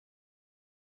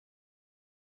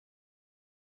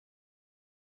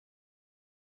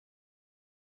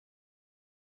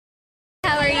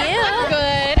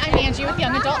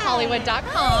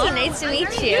YAHhollywood.com. Nice to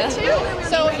meet you. You too.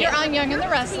 So you're on Young and the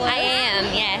Restless. I am,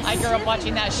 yes. I grew up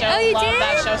watching that show. Oh, you Love do?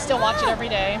 that show. Still watch it every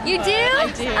day. You do?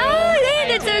 I do. Oh, man,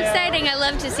 that's so do. exciting. I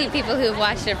love to see people who've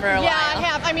watched it for a while. Yeah, I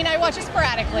have. I mean, I watch it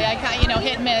sporadically. I kind of,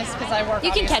 hit and miss because I work.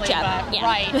 You can catch obviously, up. but- Yeah.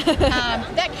 Right.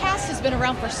 That cast has been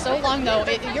around for so long, though.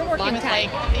 You're working Long with time.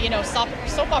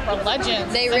 soap opera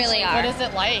legends. They really are. What is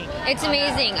it like? It's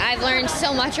amazing. I've learned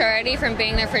so much already from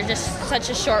being there for just such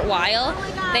a short while.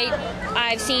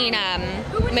 I've seen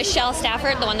Michelle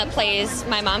Stafford, the one that plays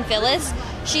my mom Phyllis.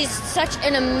 She's such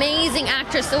an amazing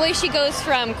actress. The way she goes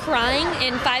from crying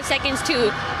in 5 seconds to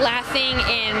laughing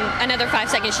in another 5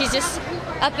 seconds. She's just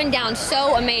up and down,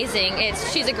 so amazing.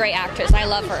 She's a great actress. I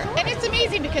love her. And it's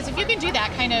amazing because if you can do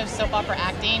that kind of soap opera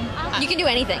acting, You can do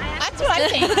anything. that's what I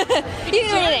think. You can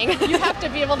do anything. You have to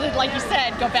be able to, like you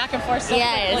said, go back and forth so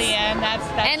Yes. quickly, and that's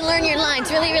And learn your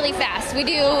lines really, really fast. We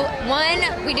do,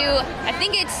 I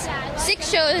think it's 6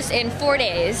 shows in 4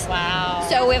 days. wow.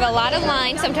 So we have a lot of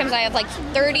lines. Sometimes I have like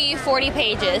 30, 40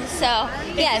 pages. So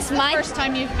yes, Is this the first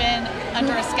time you've been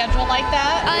under a schedule like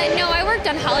that? No, I worked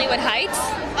on Hollywood Heights.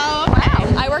 Oh, okay.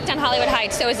 I worked on Hollywood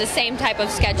Heights, so it was the same type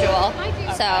of schedule.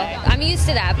 So I'm used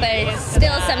to that, but it's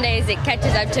still some days it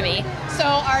catches up to me. So,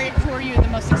 who are you the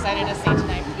most excited to see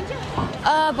tonight?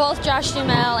 Both Josh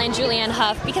Duhamel and Julianne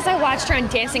Hough, because I watched her on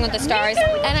Dancing with the Stars,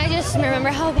 and I just remember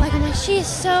how I'm like, she's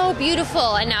so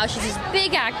beautiful, and now she's this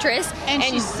big actress, And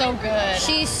she's so good.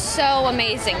 She's so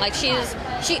amazing. Like she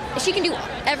can do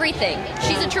everything.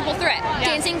 She's a triple threat: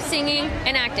 dancing, singing,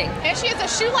 and acting. And she has a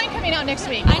shoe line coming out next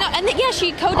week. I know, and yeah,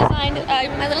 she co-designed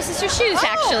my little sister's shoes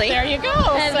actually. There you go.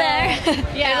 And So,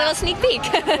 there, yeah. a little sneak peek.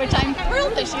 Which I'm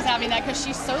thrilled that she's having that because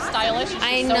she's so stylish. And she's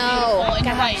I so know. beautiful. And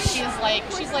you're right,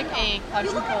 Gosh. she's like a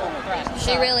quadruple threat.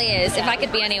 She really is. If I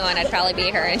could be anyone, I'd probably be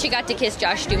her. And she got to kiss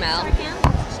Josh Duhamel.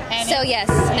 And So yes,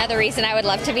 another reason I would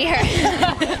love to be her.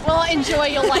 well, enjoy.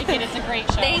 You'll like it. It's a great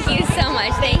show. Thank you so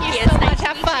much. Thank you. so much.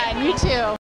 Have fun. You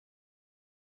too.